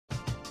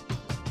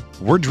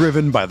We're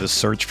driven by the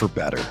search for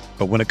better.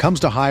 But when it comes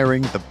to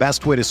hiring, the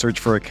best way to search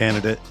for a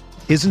candidate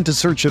isn't to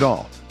search at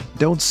all.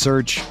 Don't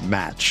search,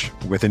 match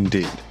with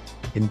Indeed.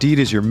 Indeed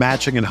is your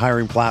matching and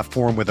hiring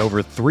platform with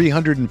over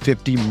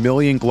 350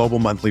 million global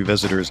monthly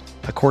visitors,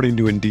 according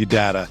to Indeed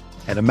data,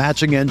 and a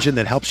matching engine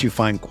that helps you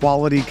find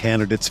quality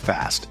candidates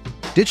fast.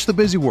 Ditch the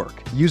busy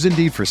work. Use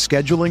Indeed for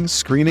scheduling,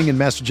 screening, and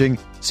messaging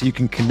so you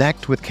can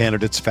connect with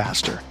candidates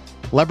faster.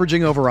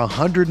 Leveraging over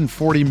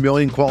 140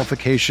 million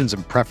qualifications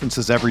and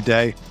preferences every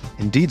day,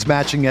 Indeed's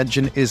matching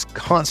engine is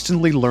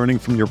constantly learning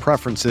from your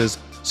preferences,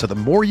 so the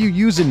more you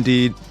use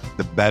Indeed,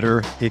 the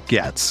better it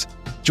gets.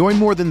 Join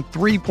more than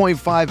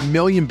 3.5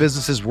 million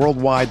businesses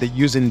worldwide that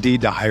use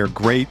Indeed to hire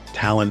great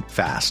talent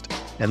fast.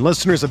 And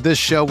listeners of this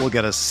show will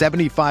get a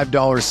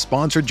 $75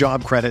 sponsored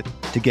job credit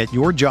to get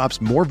your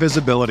jobs more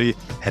visibility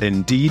at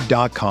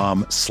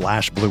Indeed.com/Blue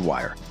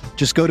Wire.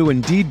 Just go to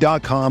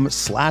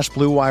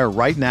Indeed.com/Blue Wire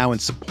right now and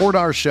support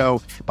our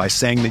show by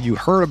saying that you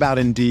heard about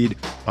Indeed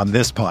on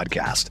this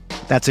podcast.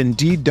 That's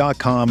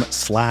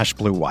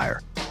Indeed.com/Blue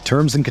Wire.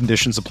 Terms and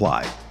conditions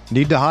apply.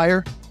 Need to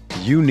hire?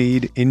 You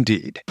need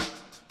Indeed.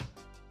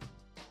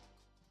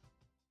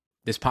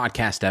 This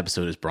podcast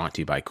episode is brought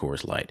to you by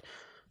Coors Light.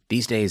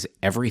 These days,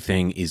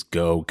 everything is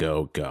go,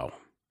 go, go.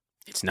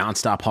 It's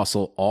nonstop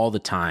hustle all the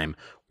time.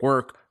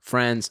 Work,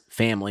 friends,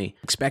 family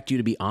expect you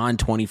to be on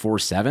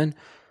 24/7.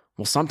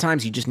 Well,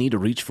 sometimes you just need to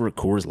reach for a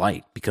Coors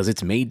Light because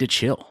it's made to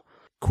chill.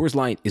 Coors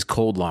Light is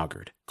cold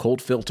lagered,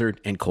 cold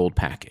filtered, and cold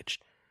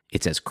packaged.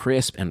 It's as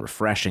crisp and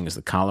refreshing as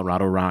the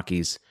Colorado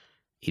Rockies.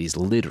 It is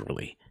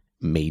literally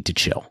made to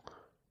chill.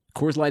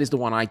 Coors Light is the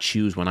one I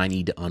choose when I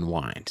need to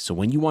unwind. So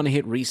when you want to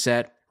hit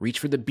reset, reach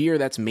for the beer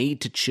that's made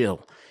to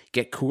chill.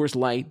 Get Coors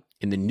Light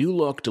in the new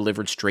look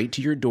delivered straight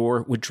to your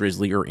door with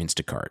Drizzly or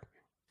Instacart.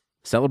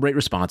 Celebrate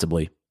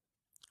responsibly.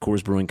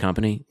 Coors Brewing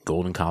Company,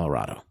 Golden,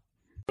 Colorado.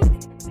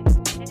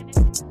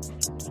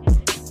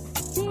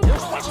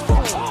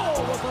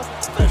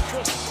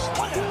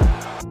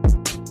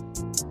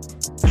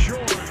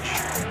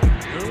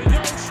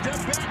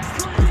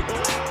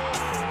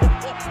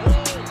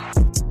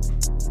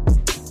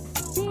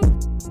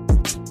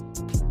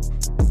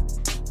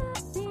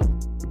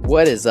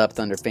 What is up,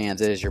 Thunder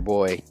fans? It is your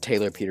boy,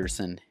 Taylor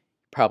Peterson.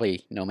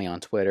 Probably know me on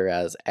Twitter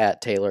as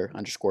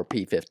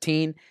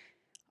 @Taylor_P15.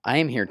 I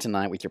am here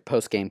tonight with your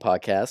post-game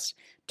podcast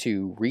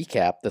to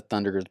recap the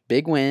Thunder's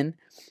big win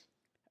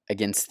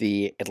against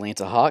the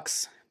Atlanta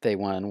Hawks. They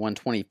won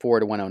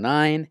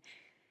 124-109.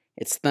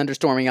 It's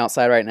thunderstorming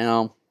outside right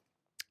now.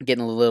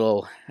 Getting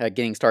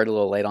started a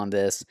little late on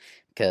this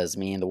because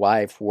me and the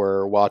wife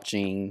were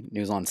watching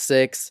News on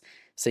 6,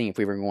 seeing if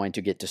we were going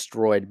to get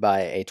destroyed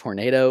by a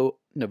tornado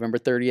November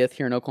 30th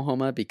here in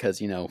Oklahoma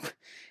because,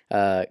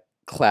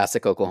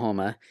 classic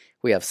Oklahoma.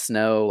 We have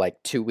snow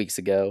like 2 weeks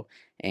ago,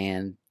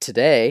 and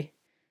today,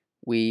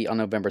 on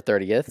November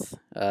 30th,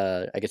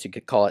 I guess you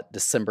could call it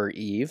December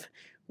Eve,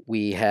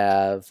 we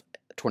have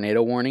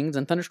tornado warnings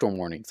and thunderstorm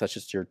warnings. That's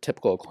just your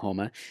typical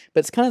Oklahoma,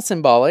 but it's kind of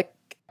symbolic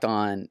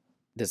on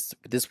this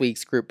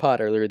week's group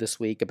pod earlier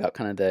this week about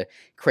kind of the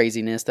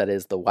craziness that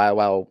is the Wild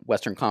Wild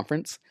Western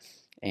Conference,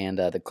 and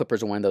the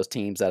Clippers are one of those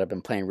teams that have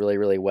been playing really,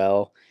 really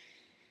well.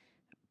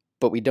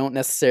 But we don't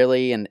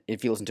necessarily, and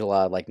if you listen to a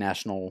lot of like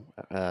national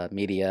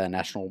media,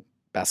 national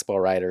basketball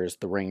writers,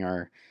 The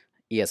Ringer,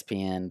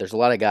 ESPN, there's a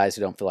lot of guys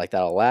who don't feel like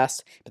that'll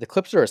last. But the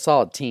Clippers are a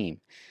solid team.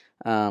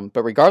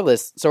 But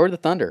regardless, so are the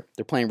Thunder.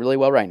 They're playing really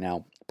well right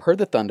now. Per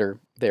the Thunder,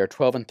 they are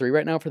 12-3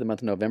 right now for the month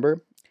of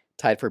November,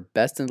 tied for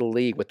best in the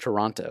league with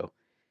Toronto.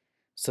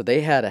 So they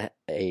had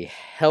a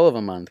hell of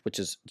a month, which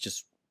is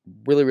just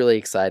really, really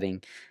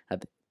exciting.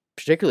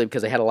 Particularly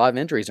because they had a lot of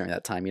injuries during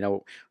that time.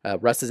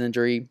 Russ's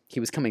injury,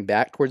 he was coming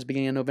back towards the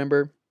beginning of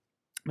November,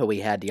 but we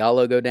had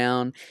Diallo go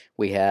down,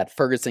 we had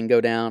Ferguson go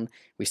down,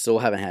 we still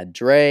haven't had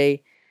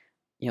Dre.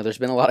 There's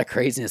been a lot of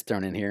craziness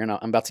thrown in here, and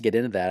I'm about to get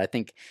into that. I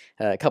think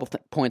a couple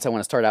points I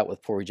want to start out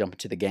with before we jump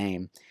into the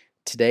game.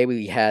 Today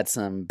we had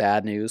some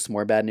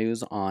more bad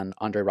news on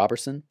Andre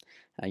Robertson.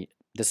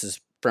 This is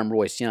from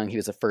Royce Young. He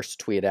was the first to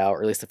tweet it out,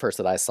 or at least the first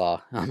that I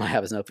saw. I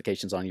have his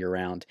notifications on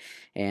year-round.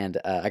 And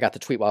I got the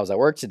tweet while I was at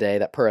work today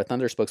that per a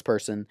Thunder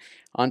spokesperson,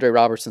 Andre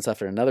Robertson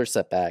suffered another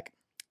setback.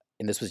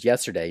 And this was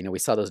yesterday. We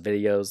saw those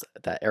videos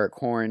that Eric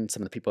Horn,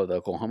 some of the people at the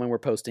Oklahoma were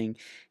posting.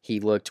 He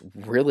looked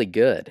really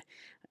good.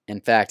 In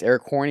fact,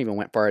 Eric Horn even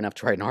went far enough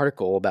to write an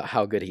article about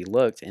how good he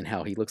looked and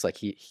how he looks like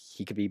he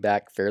could be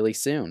back fairly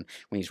soon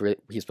when he's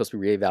supposed to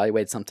be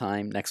reevaluated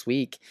sometime next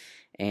week.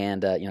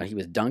 And, he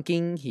was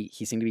dunking.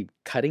 He seemed to be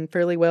cutting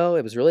fairly well.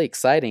 It was really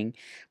exciting.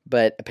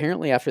 But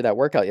apparently after that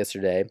workout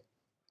yesterday,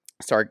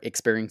 started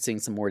experiencing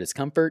some more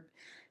discomfort.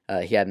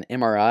 He had an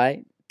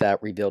MRI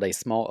that revealed a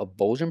small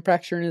avulsion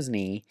fracture in his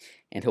knee,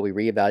 and he'll be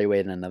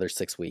reevaluated in another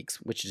 6 weeks,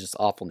 which is just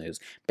awful news.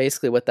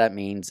 Basically what that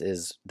means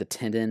is the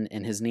tendon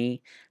in his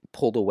knee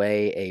pulled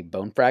away a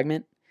bone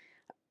fragment.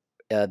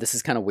 This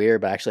is kind of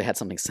weird, but I actually had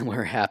something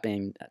similar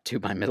happen to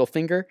my middle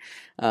finger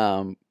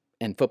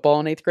in football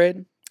in 8th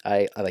grade.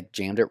 I like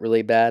jammed it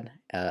really bad.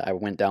 I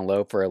went down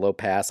low for a low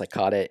pass. I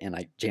caught it and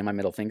I jammed my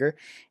middle finger,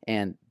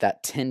 and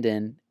that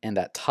tendon and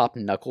that top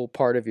knuckle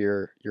part of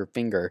your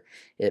finger,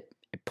 it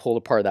pulled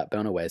a part of that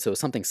bone away. So it was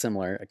something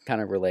similar. I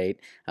kind of relate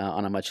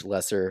on a much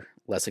less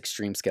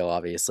extreme scale,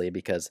 obviously,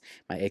 because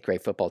my 8th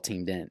grade football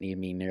team didn't need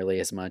me nearly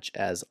as much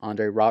as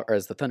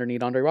as the Thunder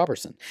need Andre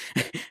Robertson.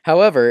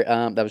 However,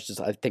 that was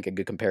just, I think, a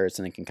good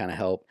comparison and can kind of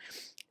help.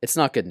 It's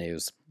not good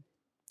news.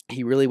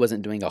 He really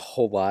wasn't doing a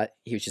whole lot.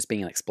 He was just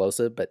being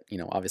explosive, but,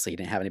 obviously he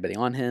didn't have anybody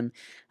on him.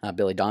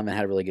 Billy Donovan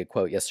had a really good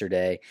quote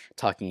yesterday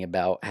talking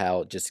about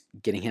how just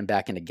getting him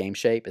back into game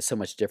shape is so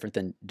much different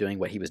than doing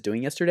what he was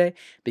doing yesterday,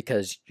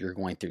 because you're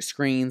going through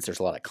screens. There's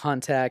a lot of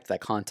contact.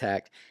 That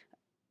contact,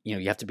 you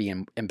have to be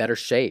in better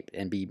shape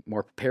and be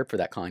more prepared for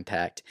that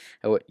contact.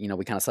 We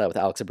kind of saw it with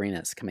Alex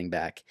Abrines coming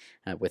back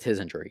with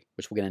his injury,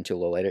 which we'll get into a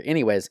little later.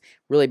 Anyways,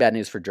 really bad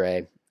news for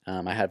Dre.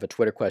 I have a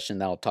Twitter question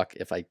that I'll talk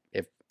if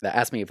that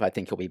asked me if I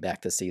think he'll be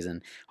back this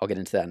season. I'll get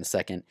into that in a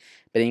second.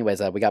 But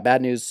anyways, we got bad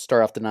news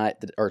start off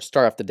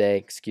the day.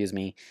 Excuse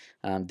me.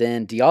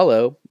 Then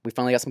Diallo, we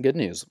finally got some good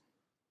news.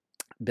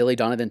 Billy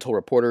Donovan told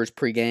reporters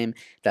pregame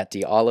that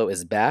Diallo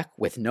is back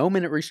with no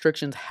minute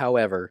restrictions.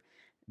 However,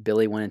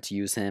 Billy wanted to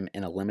use him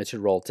in a limited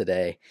role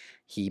today.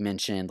 He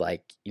mentioned, at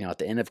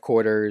the end of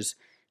quarters,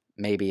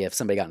 maybe if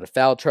somebody got into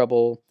foul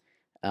trouble.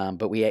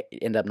 But we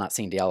end up not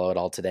seeing Diallo at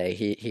all today.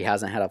 He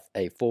hasn't had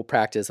a full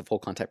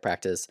contact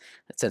practice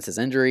since his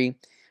injury.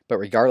 But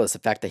regardless, the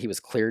fact that he was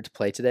cleared to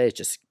play today is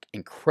just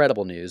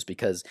incredible news,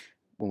 because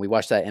when we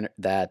watched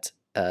that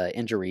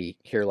injury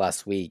here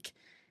last week,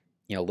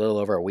 a little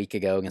over a week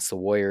ago against the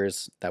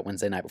Warriors, that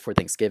Wednesday night before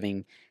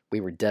Thanksgiving,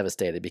 we were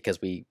devastated because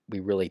we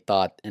really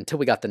thought, until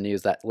we got the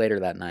news that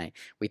later that night,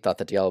 we thought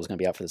that Diallo was going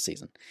to be out for the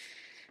season.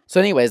 So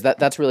anyways,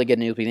 that's really good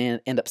news. We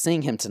didn't end up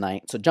seeing him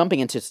tonight. So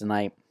jumping into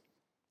tonight,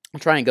 I'll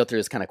try and go through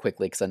this kind of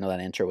quickly because I know that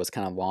intro was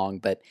kind of long,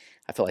 but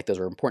I feel like those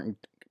were important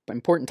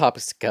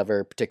topics to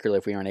cover, particularly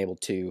if we aren't able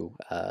to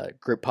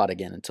group pod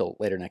again until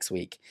later next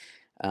week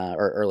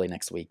or early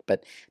next week.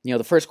 But,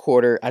 the first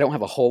quarter, I don't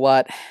have a whole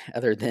lot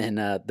other than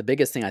the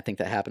biggest thing I think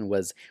that happened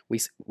was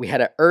we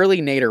had an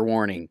early Nader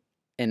warning.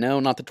 And no,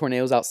 not the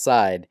tornadoes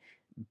outside,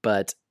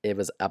 but it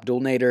was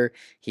Abdul Nader.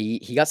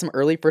 He got some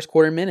early first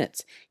quarter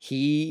minutes.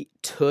 He's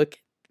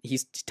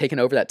taken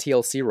over that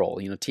TLC role.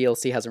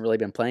 TLC hasn't really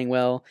been playing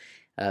well.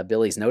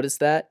 Billy's noticed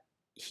that.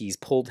 He's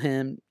pulled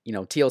him.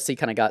 TLC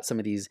kind of got some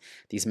of these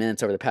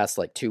minutes over the past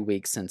 2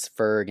 weeks since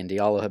Ferg and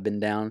Diallo have been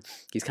down.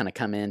 He's kind of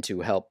come in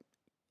to help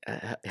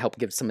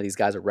give some of these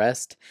guys a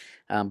rest.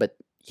 But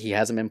he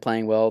hasn't been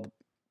playing well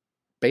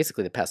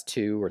basically the past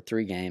 2 or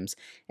 3 games.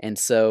 And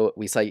so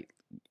we saw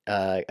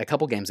a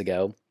couple games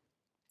ago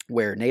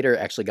where Nader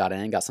actually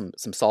got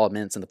some solid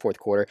minutes in the fourth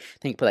quarter. I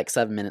think he played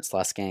 7 minutes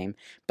last game.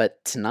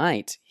 But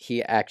tonight,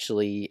 he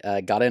actually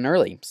got in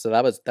early. So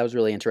that was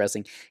really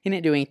interesting. He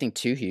didn't do anything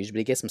too huge, but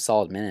he gave some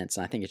solid minutes.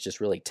 And I think it's just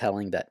really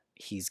telling that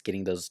he's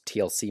getting those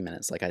TLC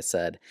minutes, like I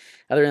said.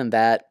 Other than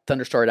that,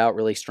 Thunder started out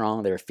really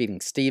strong. They were feeding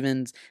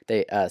Steven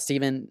in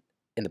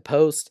the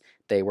post.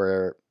 They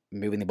were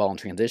moving the ball in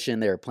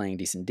transition. They were playing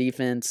decent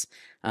defense.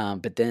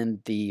 But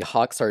then the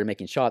Hawks started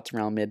making shots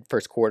around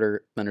mid-first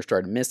quarter. Thunder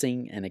started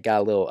missing, and it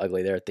got a little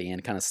ugly there at the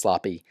end, kind of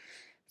sloppy.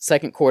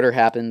 Second quarter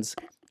happens.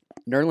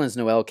 Nerlens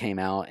Noel came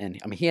out,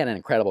 and he had an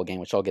incredible game,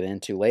 which I'll get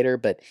into later,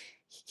 but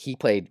he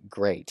played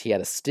great. He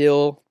had a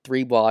steal,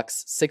 3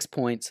 blocks, 6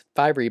 points,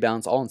 5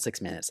 rebounds, all in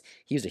 6 minutes.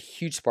 He was a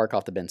huge spark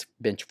off the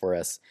bench for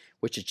us,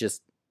 which is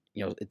just,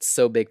 it's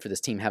so big for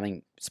this team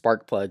having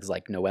spark plugs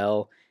like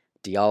Noel,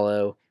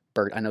 Diallo,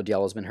 I know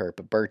Diallo's been hurt,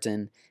 but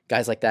Burton,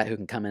 guys like that who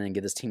can come in and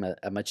give this team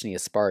a much-needed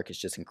spark is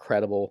just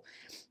incredible.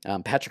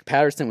 Patrick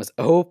Patterson was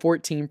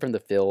 0-14 from the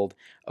field,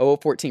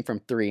 0-14 from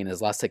 3 in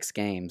his last 6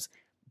 games,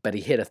 but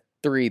he hit a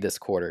 3 this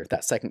quarter,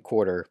 that second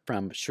quarter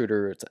from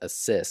Schroeder's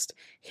assist.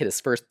 Hit his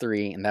first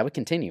 3, and that would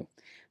continue.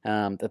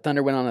 The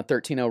Thunder went on a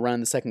 13-0 run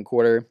the second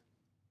quarter.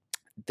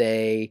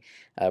 They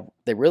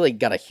really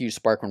got a huge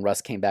spark when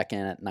Russ came back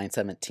in at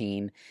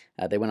 9-17.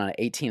 They went on an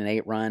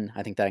 18-8 run.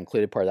 I think that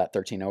included part of that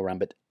 13-0 run,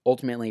 but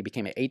ultimately it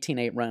became an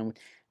 18-8 run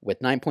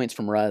with 9 points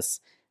from Russ.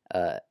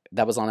 That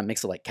was on a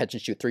mix of catch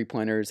and shoot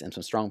 3-pointers and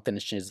some strong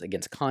finishes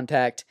against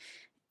contact.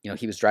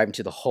 He was driving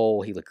to the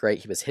hole. He looked great.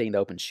 He was hitting the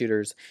open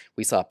shooters.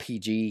 We saw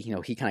PG,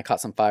 he kind of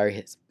caught some fire,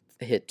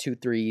 hit 2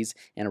 threes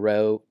in a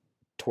row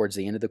towards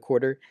the end of the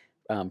quarter.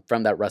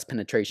 From that Russ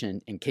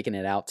penetration and kicking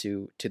it out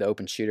to the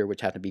open shooter,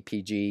 which happened to be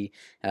PG.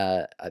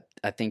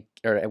 I think,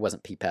 or it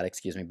wasn't P-Pad,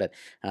 excuse me, but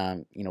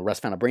Russ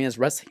found Abrines.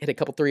 Russ hit a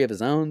couple 3 of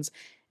his own.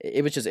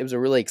 It was a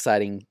really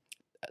exciting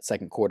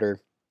second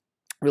quarter.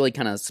 Really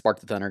kind of sparked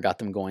the Thunder, got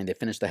them going. They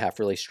finished the half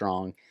really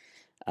strong.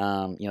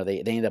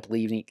 They ended up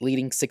leading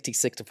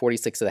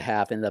 66-46 at the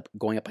half, ended up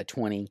going up by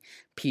 20.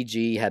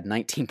 PG had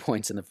 19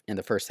 points in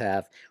the first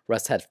half.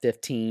 Russ had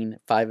 15,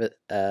 5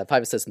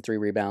 assists and 3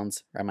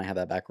 rebounds. Or I might have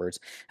that backwards.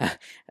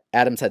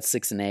 Adams had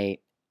 6 and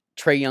 8.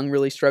 Trae Young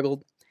really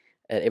struggled.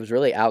 It was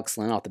really Alex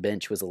Len off the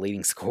bench who was the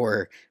leading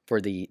scorer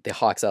for the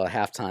Hawks out of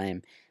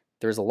halftime.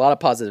 There's a lot of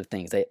positive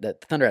things. The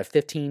Thunder had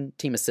 15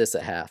 team assists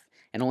at half.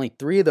 and only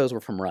 3 of those were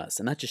from Russ.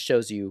 And that just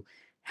shows you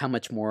how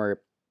much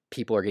more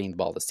people are getting the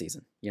ball this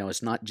season.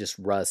 It's not just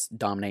Russ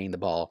dominating the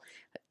ball.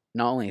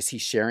 Not only is he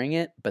sharing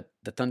it, but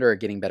the Thunder are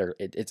getting better.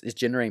 It's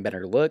generating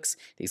better looks.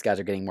 These guys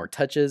are getting more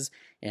touches,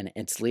 and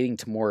it's leading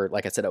to more,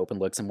 like I said, open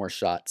looks and more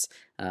shots.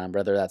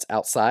 Whether that's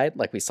outside,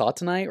 like we saw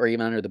tonight, or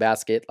even under the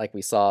basket, like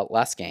we saw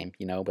last game.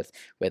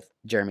 With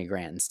Jeremy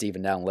Grant and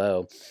Steven down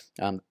low.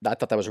 I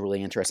thought that was a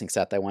really interesting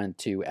stat that I wanted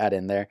to add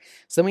in there.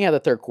 So then we have the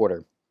third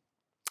quarter.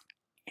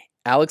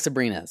 Alex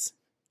Abrines,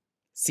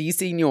 Si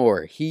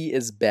Senor, he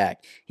is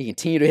back. He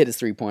continued to hit his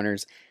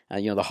 3-pointers.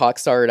 The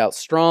Hawks started out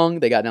strong.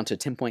 They got down to a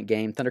 10-point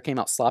game. Thunder came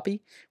out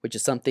sloppy, which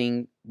is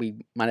something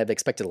we might have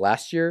expected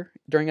last year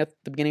during the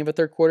beginning of the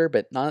third quarter,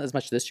 but not as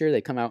much this year.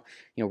 They come out,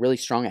 really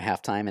strong at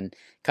halftime and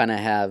kind of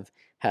have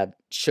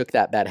shook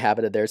that bad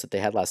habit of theirs that they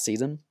had last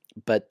season.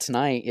 But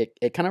tonight,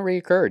 it kind of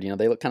reoccurred.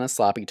 They looked kind of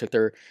sloppy, took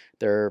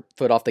their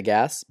foot off the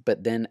gas,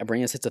 but then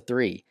Abrines hits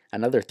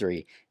another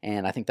three,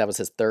 and I think that was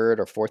his third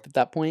or fourth at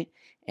that point,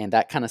 and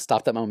that kind of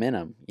stopped that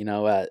momentum.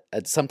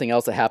 Something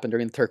else that happened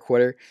during the third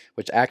quarter,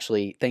 which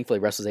actually, thankfully,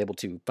 Russ was able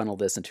to funnel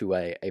this into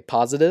a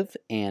positive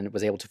and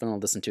was able to funnel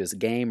this into his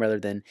game rather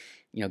than,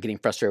 getting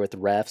frustrated with the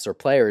refs or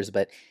players,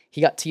 but he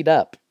got teed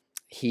up.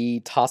 He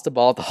tossed the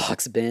ball at the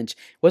Hawks bench. It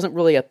wasn't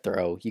really a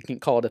throw. You can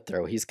call it a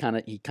throw. He kind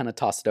of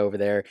tossed it over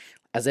there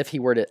as if he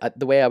were to,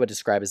 the way I would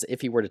describe it is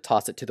if he were to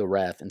toss it to the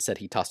ref and said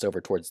he tossed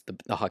over towards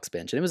the Hawks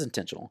bench. And it was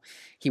intentional.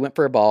 He went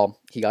for a ball.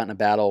 He got in a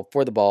battle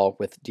for the ball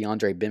with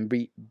DeAndre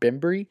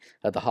Bembry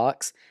of the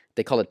Hawks.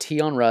 They called a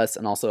T on Russ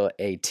and also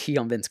a T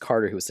on Vince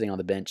Carter, who was sitting on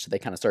the bench. So they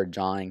kind of started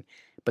jawing.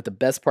 But the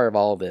best part of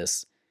all of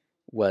this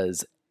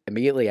was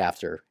immediately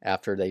after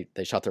they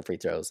shot their free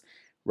throws,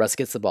 Russ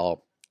gets the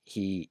ball.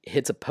 He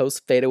hits a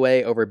post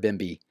fadeaway over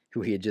Bemby,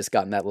 who he had just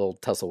gotten that little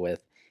tussle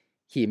with.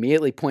 He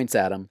immediately points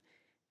at him,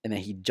 and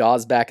then he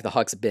jaws back at the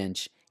Hawks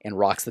bench and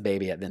rocks the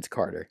baby at Vince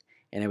Carter.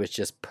 And it was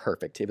just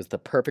perfect. It was the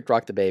perfect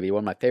rock the baby, one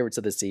of my favorites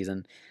of the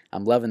season.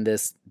 I'm loving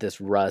this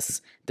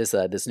Russ,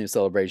 this new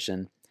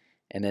celebration.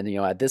 And then,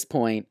 at this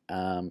point,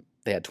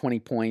 they had 20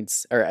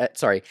 points.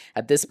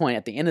 At this point,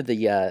 at the end of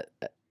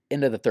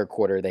the third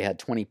quarter, they had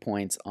 20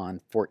 points on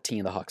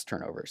 14 of the Hawks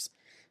turnovers.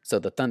 So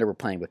the Thunder were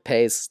playing with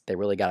pace. They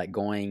really got it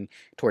going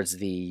towards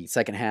the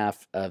second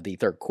half of the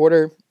third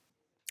quarter,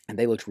 and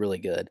they looked really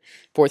good.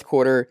 Fourth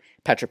quarter,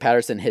 Patrick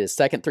Patterson hit his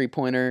second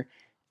 3-pointer.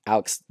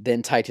 Alex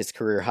then tied his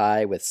career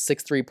high with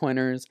 6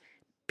 3-pointers.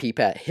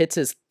 P-Pat hits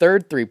his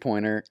third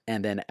 3-pointer,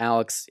 and then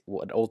Alex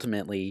would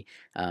ultimately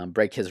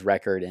break his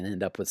record and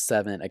end up with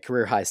a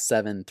career-high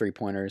 7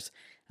 3-pointers.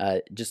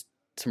 Just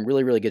some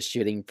really, really good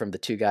shooting from the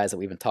two guys that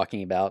we've been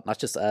talking about, not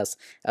just us,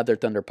 other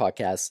Thunder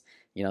podcasts,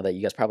 that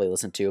you guys probably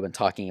listen to, have been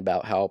talking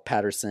about how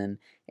Patterson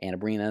and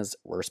Abrines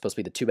were supposed to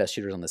be the two best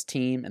shooters on this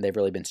team, and they've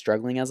really been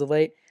struggling as of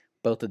late.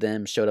 Both of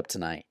them showed up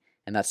tonight,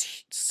 and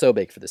that's so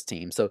big for this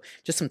team. So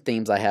just some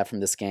themes I have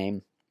from this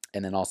game,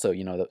 and then also,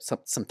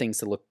 some things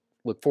to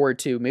look forward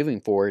to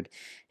moving forward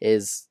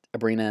is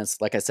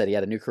Abrines. Like I said, he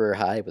had a new career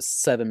high. It was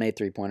 7 made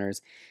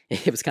 3-pointers.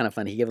 It was kind of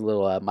funny. He gave a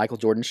little Michael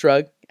Jordan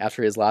shrug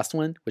after his last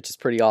one, which is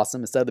pretty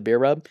awesome. Instead of the beer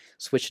rub,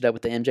 switched it up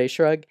with the MJ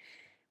shrug.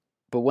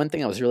 But one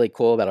thing that was really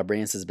cool about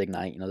Abrines' big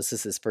night, this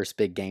is his first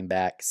big game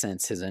back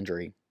since his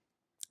injury.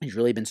 He's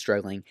really been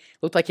struggling.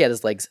 Looked like he had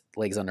his legs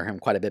under him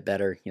quite a bit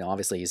better.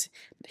 Obviously he's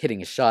hitting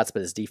his shots,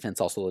 but his defense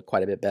also looked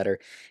quite a bit better.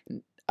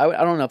 I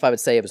don't know if I would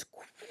say it was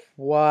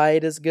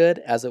quite as good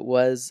as it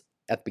was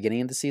at the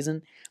beginning of the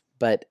season,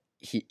 but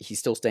he's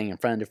still staying in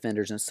front of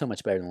defenders, and it's so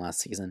much better than last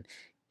season.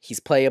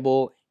 He's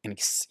playable, and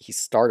he's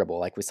startable,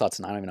 like we saw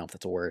tonight. I don't even know if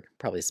that's a word.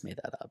 Probably just made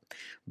that up.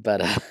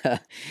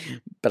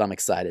 But I'm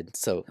excited,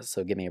 so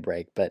give me a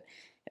break. But,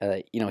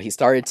 he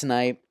started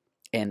tonight,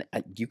 and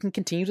you can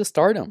continue to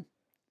start him,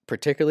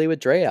 particularly with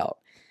Dre out.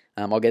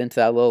 I'll get into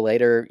that a little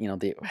later,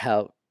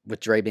 how with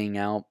Dre being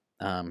out,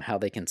 how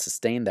they can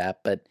sustain that.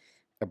 But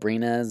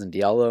Abrines and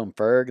Diallo and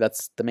Ferg,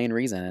 that's the main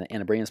reason.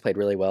 And Abrines played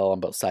really well on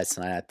both sides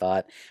tonight, I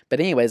thought. But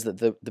anyways,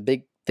 the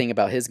big thing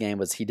about his game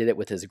was he did it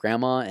with his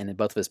grandma and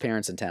both of his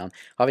parents in town.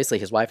 Obviously,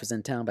 his wife was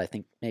in town, but I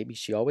think maybe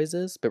she always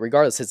is. But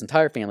regardless, his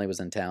entire family was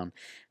in town.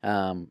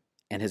 And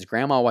his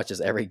grandma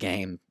watches every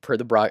game. Per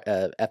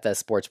the FS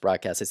Sports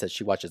broadcast, they said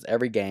she watches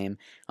every game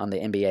on the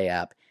NBA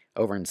app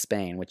over in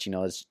Spain, which,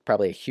 is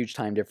probably a huge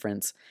time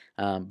difference.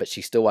 But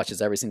she still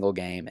watches every single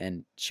game.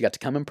 And she got to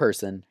come in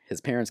person. His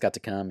parents got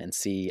to come and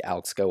see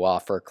Alex go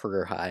off for a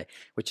career high,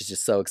 which is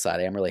just so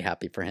exciting. I'm really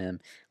happy for him.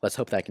 Let's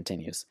hope that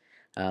continues.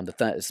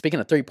 Speaking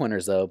of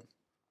 3-pointers, though,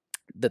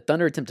 the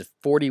Thunder attempted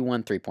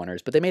 41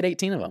 3-pointers, but they made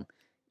 18 of them.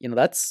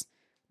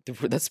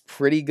 That's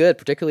pretty good,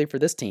 particularly for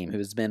this team,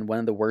 who's been one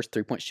of the worst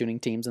 3-point shooting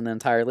teams in the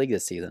entire league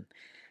this season.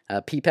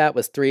 P-Pat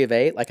was 3 of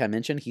 8, like I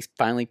mentioned. He's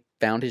finally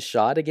found his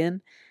shot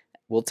again.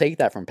 We'll take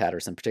that from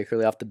Patterson,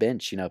 particularly off the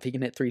bench. If he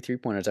can hit 3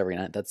 3-pointers every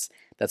night, that's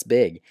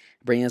big.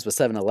 Abrines was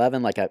 7 of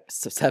 11,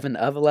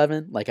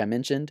 like I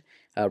mentioned.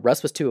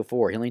 Russ was 2 of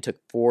 4. He only took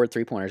 4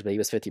 3-pointers, but he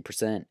was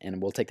 50%,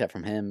 and we'll take that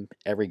from him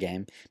every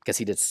game because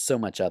he did so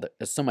much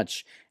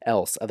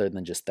else other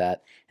than just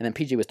that. And then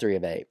PG was 3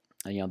 of 8.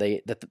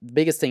 The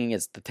biggest thing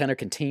is the Thunder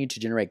continue to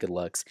generate good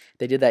looks.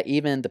 They did that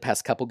even the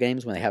past couple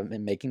games when they haven't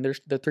been making their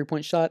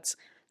 3-point shots.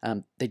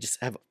 They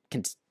just have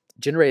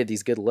generated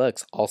these good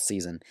looks all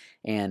season.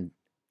 And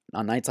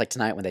on nights like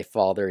tonight when they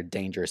fall, they're a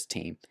dangerous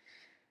team.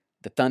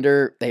 The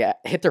Thunder, they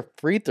hit their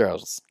free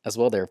throws as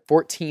well. They're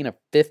 14 of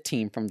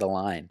 15 from the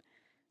line.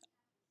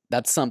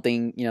 That's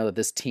something, that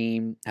this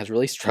team has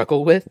really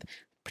struggled with,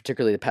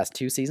 particularly the past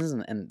 2 seasons,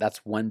 and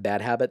that's one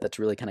bad habit that's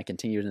really kind of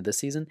continued into this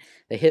season.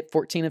 They hit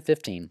 14 of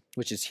 15,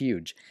 which is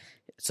huge.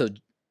 So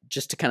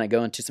just to kind of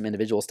go into some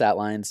individual stat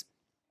lines,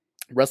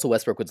 Russell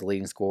Westbrook was the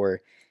leading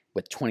scorer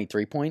with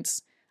 23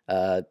 points.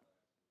 It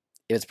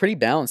was pretty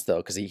balanced, though,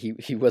 because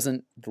he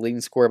wasn't the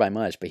leading scorer by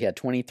much, but he had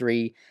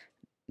 23,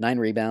 9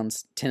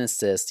 rebounds, 10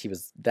 assists. He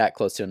was that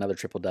close to another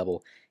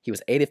triple-double. He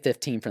was 8 of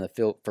 15 from the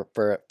field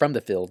from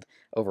the field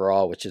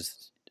overall, which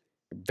is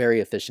very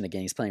efficient.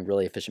 Again, he's playing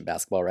really efficient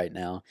basketball right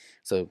now.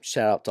 So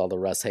shout out to all the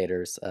Russ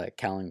haters,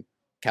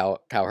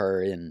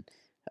 Cowherd and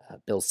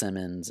Bill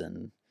Simmons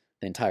and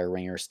the entire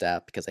Ringer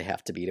staff, because they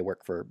have to be to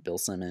work for Bill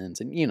Simmons.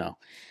 And,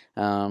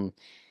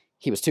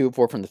 he was 2 of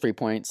 4 from the 3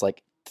 points,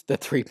 like the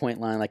 3-point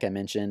line, like I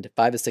mentioned,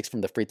 5 of 6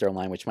 from the free throw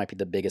line, which might be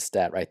the biggest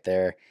stat right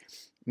there.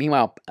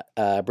 Meanwhile,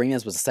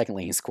 Brines was the second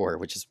leading scorer,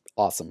 which is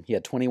awesome. He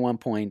had 21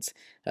 points,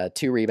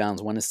 2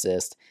 rebounds, 1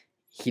 assist.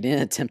 He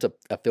didn't attempt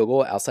a field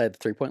goal outside the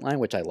 3-point line,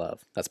 which I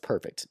love. That's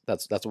perfect.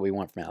 That's what we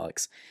want from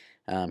Alex.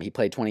 He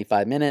played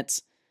 25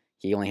 minutes.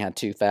 He only had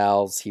 2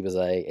 fouls. He was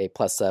a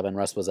 +7.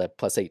 Russ was a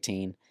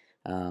 +18.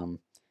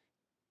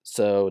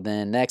 So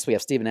then next we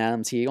have Steven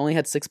Adams. He only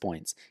had 6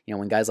 points.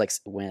 When guys like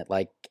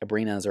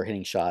Abrines are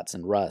hitting shots,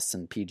 and Russ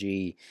and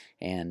PG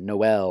and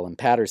Noel and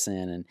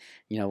Patterson,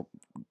 and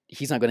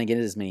he's not going to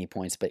get as many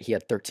points, but he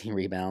had 13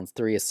 rebounds,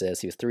 3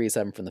 assists. He was 3 of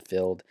 7 from the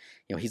field.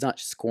 He's not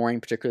scoring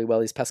particularly well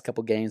these past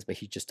couple games, but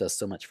he just does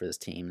so much for this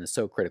team and is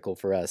so critical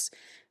for us.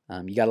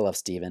 You got to love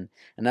Steven.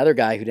 Another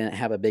guy who didn't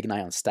have a big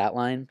night on stat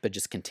line, but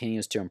just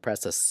continues to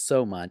impress us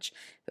so much,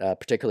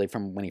 particularly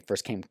from when he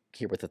first came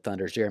here with the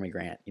Thunder, is Jeremy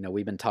Grant.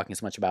 We've been talking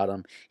so much about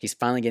him. He's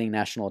finally getting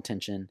national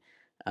attention.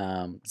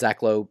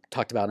 Zach Lowe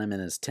talked about him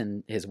in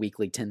his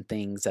weekly 10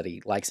 things that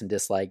he likes and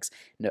dislikes.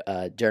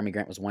 Jeremy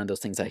Grant was one of those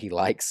things that he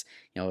likes.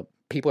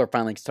 People are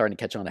finally starting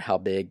to catch on to how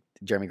big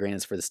Jeremy Grant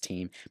is for this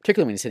team,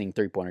 particularly when he's hitting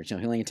 3-pointers. He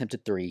only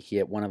attempted 3. He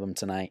hit one of them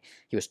tonight.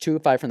 He was 2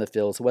 of 5 from the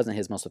field, so it wasn't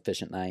his most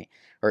efficient night.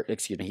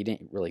 He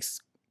didn't really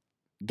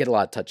get a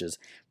lot of touches,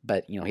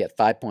 but he had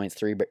 5 points,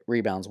 3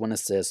 rebounds, 1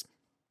 assist.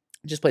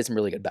 Just played some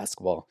really good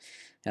basketball,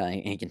 and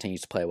he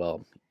continues to play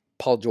well.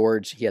 Paul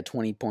George, he had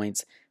 20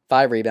 points,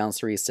 5 rebounds,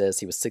 3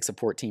 assists. He was 6 of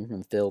 14 from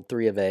the field,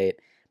 3 of 8.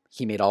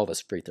 He made all of his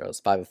free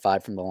throws, 5 of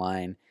 5 from the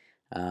line.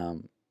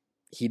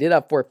 He did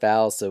have 4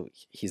 fouls, so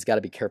he's got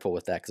to be careful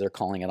with that because they're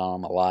calling it on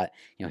him a lot.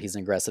 He's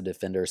an aggressive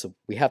defender, so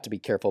we have to be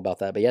careful about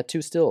that. But he had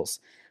 2 steals.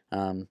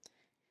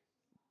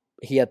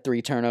 He had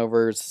 3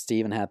 turnovers.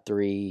 Steven had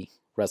 3.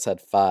 Russ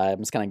had 5. I'm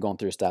just kind of going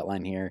through a stat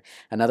line here.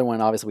 Another one,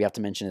 obviously, we have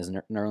to mention is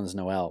Nerlens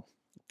Noel.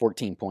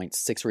 14 points,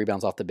 6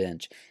 rebounds off the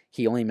bench.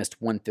 He only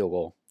missed 1 field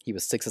goal. He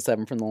was 6 of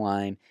 7 from the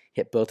line,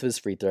 hit both of his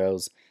free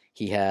throws.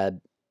 He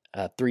had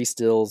 3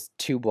 steals,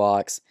 2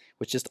 blocks,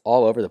 which just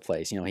all over the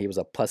place. He was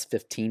a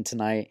 +15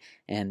 tonight,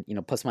 and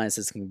plus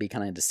minuses can be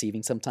kind of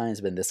deceiving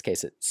sometimes, but in this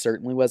case, it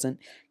certainly wasn't.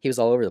 He was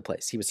all over the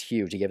place. He was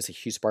huge. He gave us a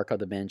huge spark on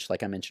the bench,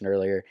 like I mentioned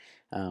earlier,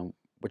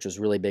 which was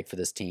really big for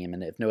this team.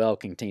 And if Noel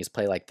continues to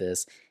play like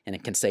this and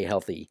it can stay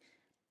healthy,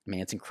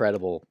 it's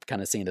incredible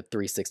kind of seeing the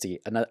 360,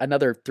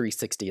 another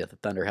 360 that the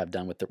Thunder have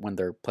done with one of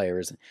their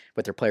players,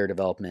 with their player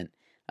development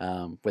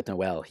with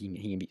Noel.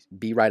 He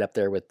be right up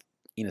there with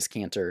Enes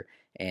Kanter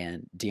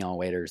and Dion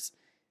Waiters.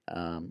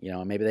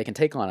 Maybe they can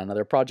take on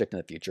another project in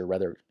the future.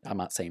 Rather, I'm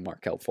not saying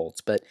Markelle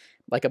Fultz, but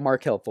like a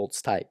Markelle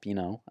Fultz type,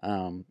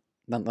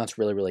 that's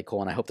really, really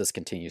cool. And I hope this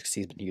continues because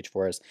he's been huge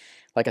for us.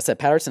 Like I said,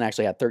 Patterson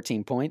actually had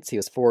 13 points. He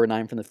was 4 of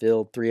 9 from the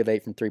field, 3 of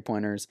 8 from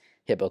 3-pointers,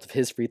 hit both of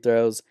his free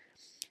throws.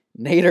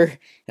 Nader,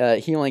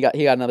 he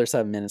got another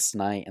 7 minutes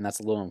tonight, and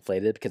that's a little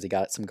inflated because he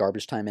got some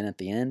garbage time in at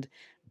the end.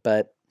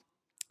 But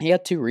he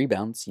had 2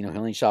 rebounds. He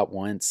only shot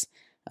once.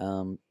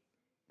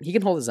 He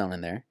can hold his own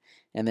in there.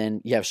 And then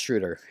you have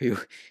Schroeder, who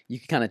you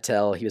can kind of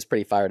tell he was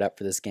pretty fired up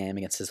for this game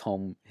against his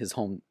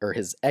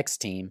ex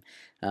team.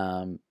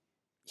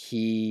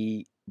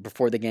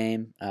 Before the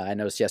game, I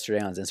noticed yesterday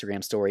on his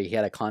Instagram story, he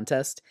had a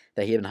contest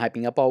that he had been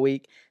hyping up all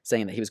week,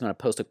 saying that he was going to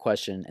post a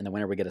question and the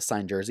winner would get a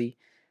signed jersey.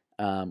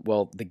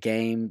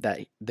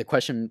 The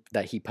question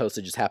that he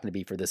posted just happened to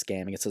be for this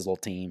game against his little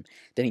team.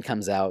 Then he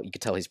comes out, you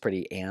could tell he's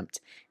pretty amped.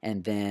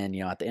 And then,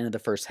 at the end of the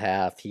first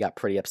half, he got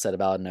pretty upset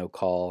about a no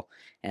call,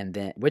 and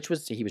then,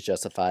 he was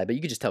justified, but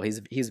you could just tell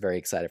he's very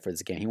excited for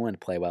this game. He wanted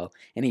to play well,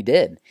 and he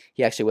did.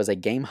 He actually was a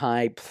game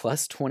high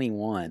plus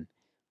 21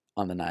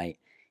 on the night.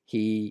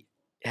 He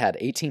had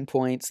 18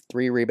 points,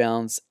 3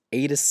 rebounds,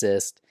 8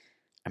 assists.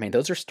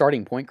 Those are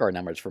starting point guard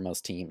numbers for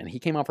most teams, and he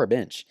came off our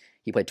bench.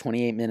 He played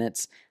 28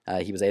 minutes.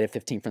 He was 8 of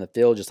 15 from the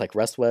field, just like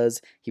Russ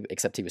was,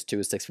 except he was 2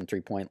 of 6 from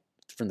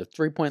the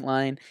 3-point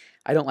line.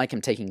 I don't like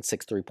him taking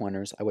 6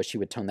 3-pointers. I wish he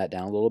would tone that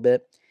down a little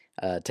bit.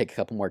 take a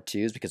couple more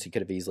twos, because he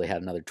could have easily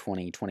had another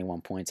 20,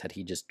 21 points had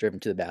he just driven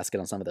to the basket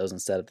on some of those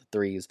instead of the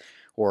threes,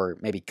 or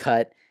maybe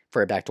cut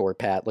for a backdoor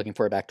pass, looking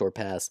for a backdoor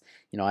pass.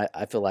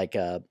 I feel like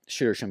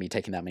Shooter shouldn't be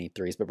taking that many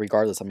threes, but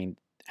regardless,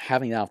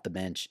 having that off the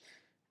bench,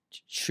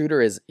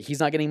 Shooter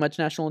he's not getting much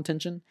national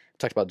attention.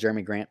 Talked about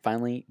Jeremy Grant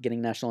finally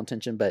getting national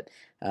attention, but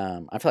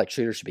I feel like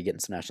Shooter should be getting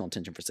some national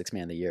attention for Sixth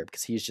Man of the Year,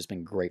 because he's just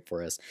been great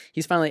for us.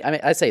 He's finally,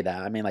 I say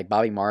that, like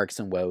Bobby Marks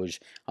and Woj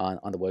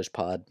on the Woj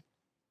pod,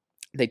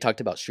 they talked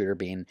about Shooter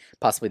being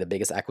possibly the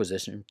biggest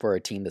acquisition for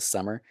a team this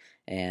summer,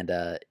 and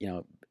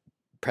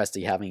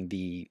Presti having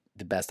the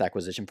best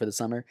acquisition for the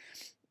summer.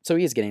 So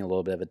he is getting a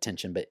little bit of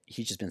attention, but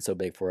he's just been so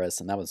big for us,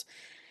 and that was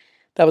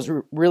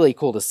really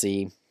cool to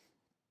see.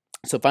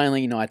 So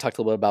finally, I talked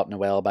a little bit about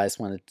Noel, but this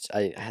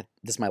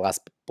is my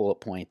last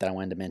bullet point that I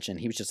wanted to mention.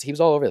 He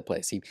was all over the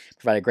place. He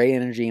provided great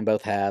energy in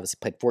both halves. He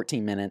played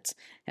 14 minutes.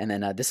 And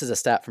then this is a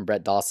stat from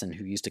Brett Dawson,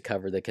 who used to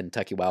cover the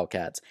Kentucky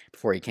Wildcats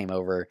before he came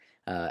over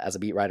as a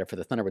beat writer for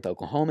the Thunder with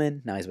Oklahoma.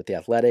 Now he's with the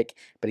Athletic.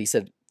 But he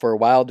said for a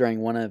while during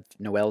one of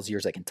Noel's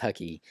years at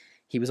Kentucky,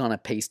 he was on a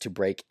pace to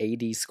break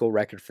AD's school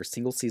record for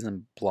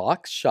single-season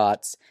blocks,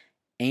 shots,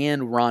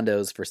 and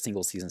rondos for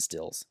single-season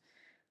steals.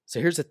 So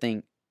here's the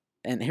thing.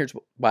 And here's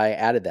why I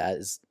added that,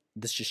 is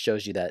this just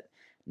shows you that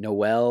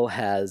Noel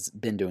has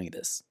been doing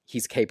this.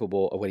 He's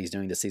capable of what he's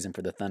doing this season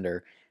for the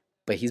Thunder,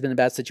 but he's been in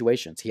bad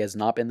situations. He has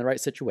not been in the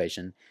right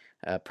situation.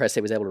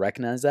 Presti was able to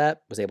recognize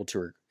that, was able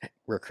to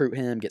recruit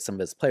him, get some of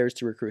his players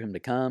to recruit him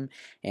to come,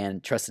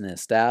 and trusted in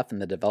his staff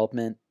and the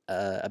development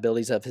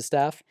abilities of his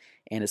staff,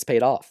 and it's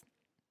paid off.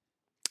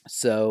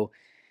 So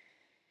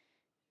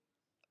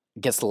I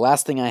guess the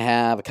last thing I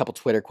have, a couple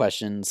Twitter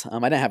questions. I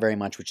didn't have very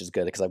much, which is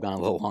good because I've gone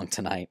a little long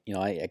tonight.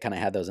 I kind of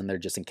had those in there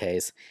just in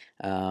case.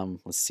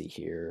 Let's see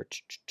here.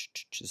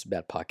 Just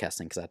bad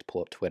podcasting because I had to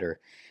pull up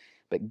Twitter.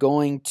 But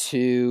going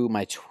to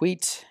my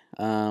tweet,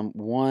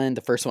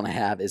 the first one I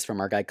have is from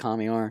our guy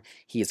Kamiar.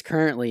 He is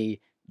currently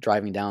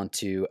driving down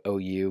to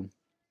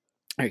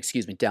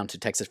down to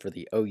Texas for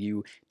the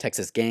OU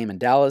Texas game in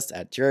Dallas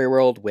at Jerry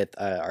World with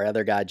our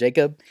other guy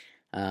Jacob.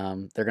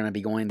 They're going to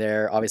be going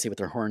there, obviously, with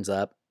their horns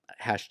up.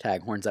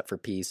 Hashtag horns up for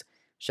peace.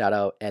 Shout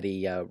out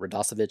Eddie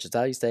Radosevich. Is that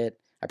how you say it?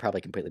 I probably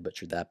completely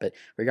butchered that. But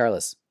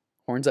regardless,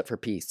 horns up for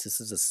peace.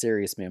 This is a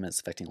serious movement. It's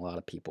affecting a lot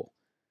of people.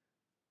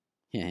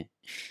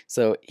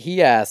 So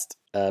he asked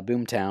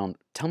Boomtown,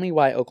 tell me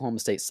why Oklahoma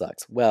State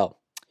sucks. Well,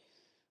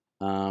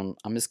 I'm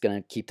just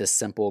going to keep this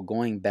simple.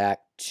 Going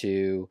back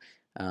to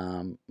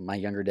my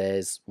younger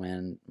days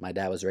when my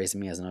dad was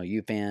raising me as an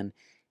OU fan,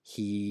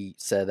 he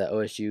said that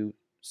OSU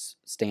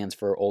stands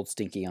for Old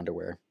Stinky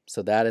Underwear.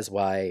 So that is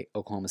why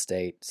Oklahoma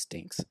State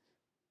stinks.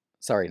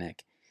 Sorry,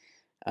 Nick.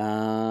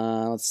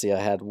 Let's see. I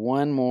had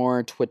one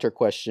more Twitter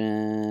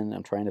question.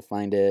 I'm trying to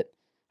find it.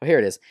 Oh, here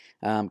it is.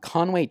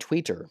 Conway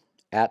Tweeter,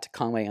 at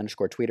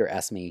Conway_Tweeter,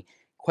 asked me,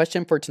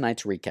 question for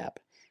tonight's recap.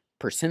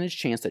 Percentage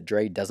chance that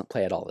Dre doesn't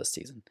play at all this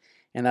season.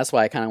 And that's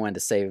why I kind of wanted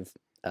to save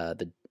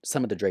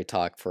some of the Dre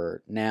talk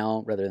for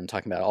now rather than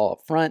talking about it all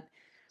up front.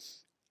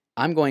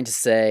 I'm going to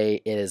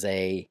say it is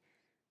a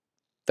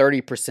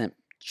 30%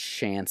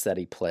 chance that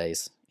he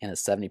plays and a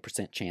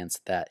 70% chance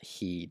that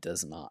he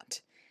does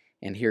not.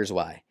 And here's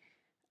why.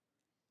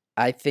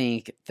 I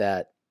think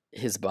that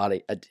his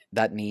body,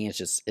 that knee is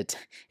just,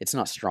 it's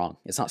not strong.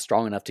 It's not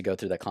strong enough to go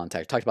through that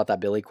contact. Talked about that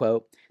Billy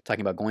quote,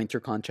 talking about going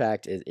through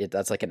contact.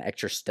 That's like an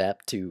extra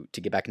step to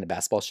get back into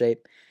basketball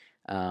shape.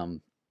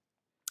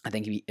 I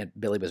think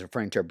Billy was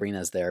referring to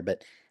Abrines there,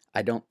 but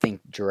I don't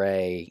think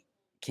Dre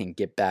can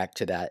get back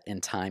to that in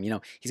time.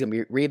 He's going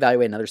to be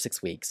reevaluated another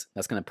 6 weeks.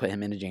 That's going to put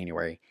him into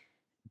January.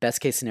 Best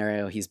case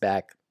scenario, he's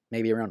back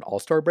maybe around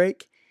All-Star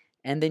break,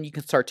 and then you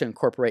can start to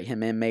incorporate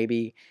him in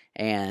maybe,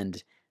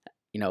 and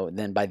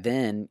then by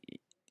then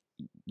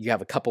you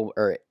have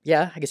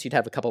I guess you'd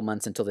have a couple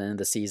months until the end of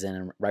the season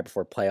and right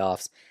before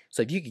playoffs.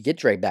 So if you could get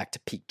Dre back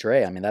to peak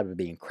Dre, that would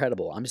be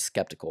incredible. I'm just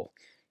skeptical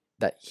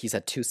that he's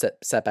had 2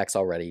 setbacks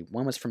already.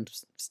 One was from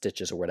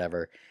stitches or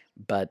whatever,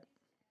 but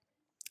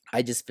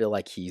I just feel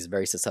like he's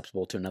very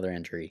susceptible to another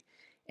injury,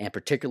 and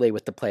particularly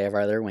with the play of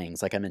our other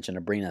wings, like I mentioned,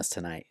 Abrines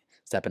tonight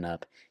stepping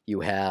up.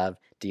 You have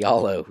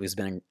Diallo, who's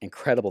been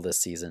incredible this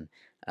season.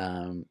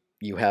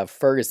 You have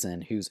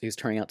Ferguson, who's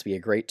turning out to be a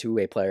great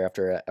two-way player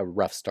after a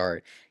rough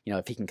start.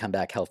 If he can come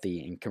back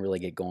healthy and can really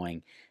get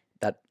going,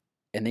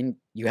 and then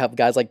you have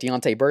guys like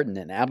Deontay Burton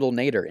and Abdul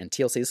Nader and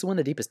TLC. This is one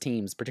of the deepest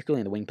teams, particularly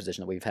in the wing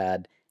position, that we've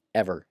had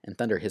ever in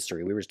Thunder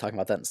history. We were just talking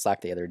about that in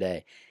Slack the other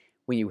day.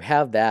 When you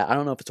have that, I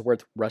don't know if it's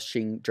worth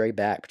rushing Dre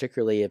back,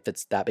 particularly if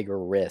it's that big of a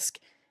risk.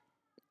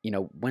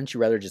 Wouldn't you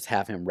rather just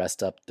have him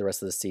rest up the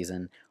rest of the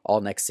season,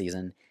 all next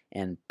season,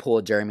 and pull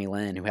a Jeremy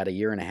Lin, who had a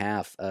year and a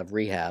half of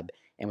rehab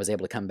and was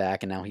able to come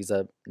back, and now he's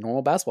a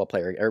normal basketball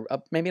player,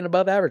 or maybe an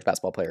above-average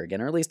basketball player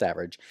again, or at least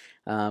average.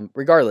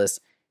 Regardless,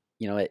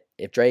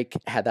 if Drake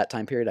had that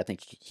time period, I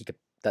think he's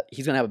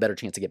going to have a better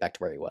chance to get back to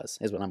where he was,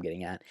 is what I'm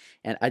getting at.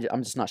 And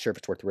I'm just not sure if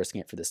it's worth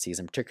risking it for this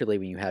season, particularly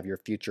when you have your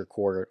future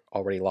core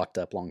already locked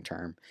up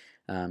long-term,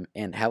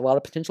 and have a lot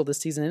of potential this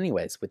season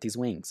anyways with these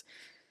wings.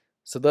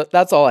 So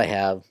that's all I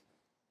have.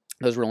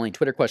 those were only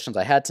Twitter questions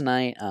I had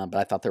tonight, but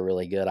I thought they were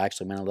really good. I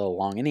actually went a little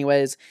long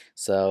anyways,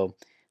 so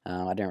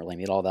I didn't really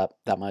need all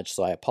that much,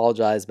 so I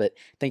apologize. But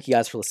thank you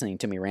guys for listening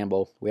to me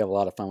ramble. We have a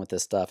lot of fun with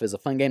this stuff. It was a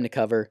fun game to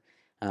cover.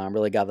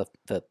 Really got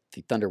the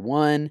Thunder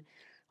won.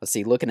 Let's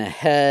see, looking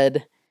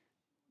ahead,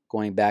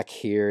 going back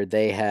here,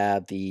 they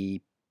have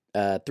the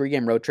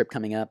 3-game road trip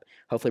coming up.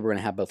 Hopefully we're going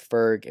to have both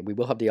Ferg. We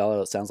will have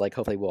Diallo, it sounds like.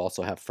 Hopefully we'll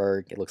also have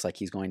Ferg. It looks like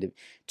he's going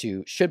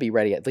should be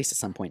ready at least at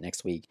some point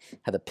next week.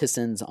 Have the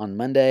Pistons on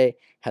Monday,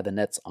 have the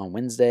Nets on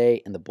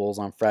Wednesday, and the Bulls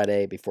on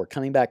Friday before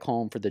coming back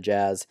home for the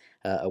Jazz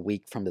a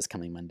week from this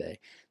coming Monday.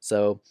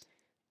 So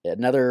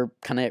another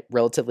kind of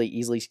relatively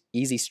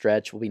easy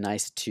stretch. Will be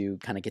nice to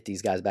kind of get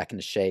these guys back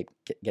into shape,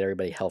 get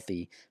everybody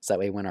healthy, so that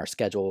way when our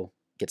schedule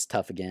gets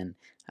tough again,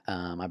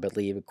 I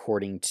believe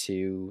according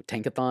to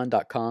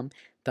Tankathon.com,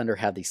 Thunder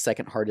have the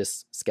second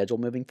hardest schedule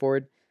moving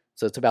forward,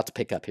 so it's about to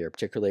pick up here,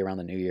 particularly around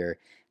the new year.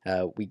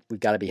 We've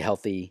got to be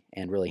healthy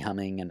and really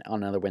humming, and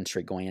on another win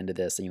streak going into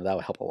this, and that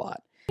would help a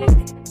lot.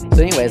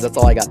 So anyways, that's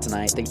all I got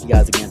tonight. Thank you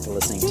guys again for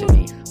listening to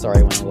me. Sorry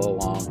I went a little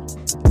long.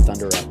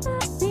 Thunder up.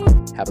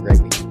 Have a great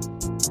week.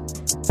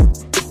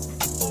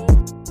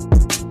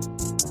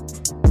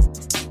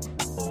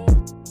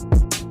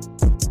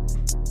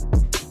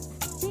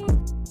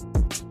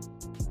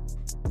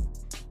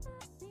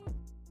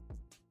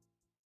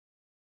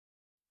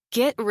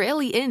 Get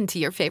really into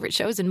your favorite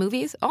shows and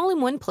movies all in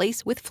one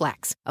place with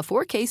Flex, a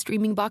 4K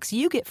streaming box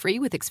you get free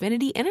with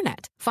Xfinity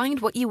Internet.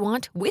 Find what you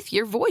want with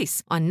your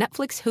voice on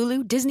Netflix,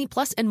 Hulu, Disney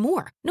Plus, and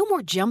more. No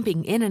more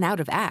jumping in and out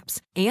of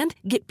apps. And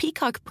get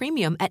Peacock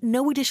Premium at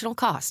no additional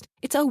cost.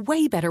 It's a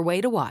way better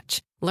way to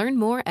watch. Learn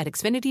more at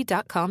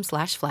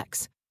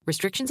Xfinity.com/flex.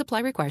 Restrictions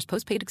apply. Requires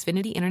postpaid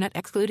Xfinity Internet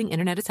excluding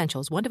Internet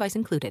Essentials. One device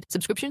included.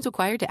 Subscriptions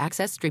required to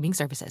access streaming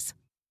services.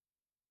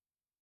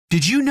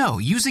 Did you know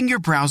using your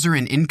browser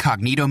in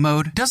incognito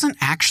mode doesn't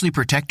actually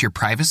protect your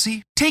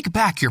privacy? Take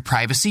back your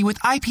privacy with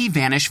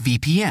IPVanish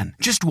VPN.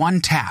 Just one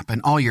tap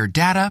and all your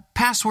data,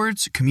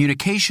 passwords,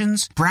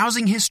 communications,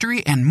 browsing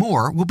history, and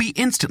more will be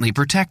instantly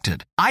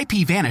protected.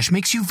 IPVanish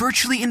makes you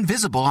virtually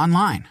invisible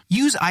online.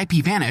 Use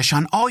IPVanish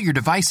on all your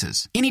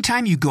devices,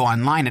 anytime you go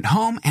online at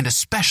home and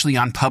especially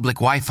on public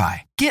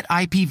Wi-Fi. Get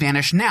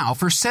IPVanish now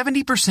for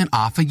 70%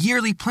 off a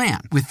yearly plan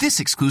with this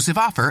exclusive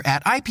offer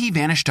at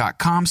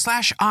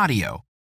IPVanish.com/audio.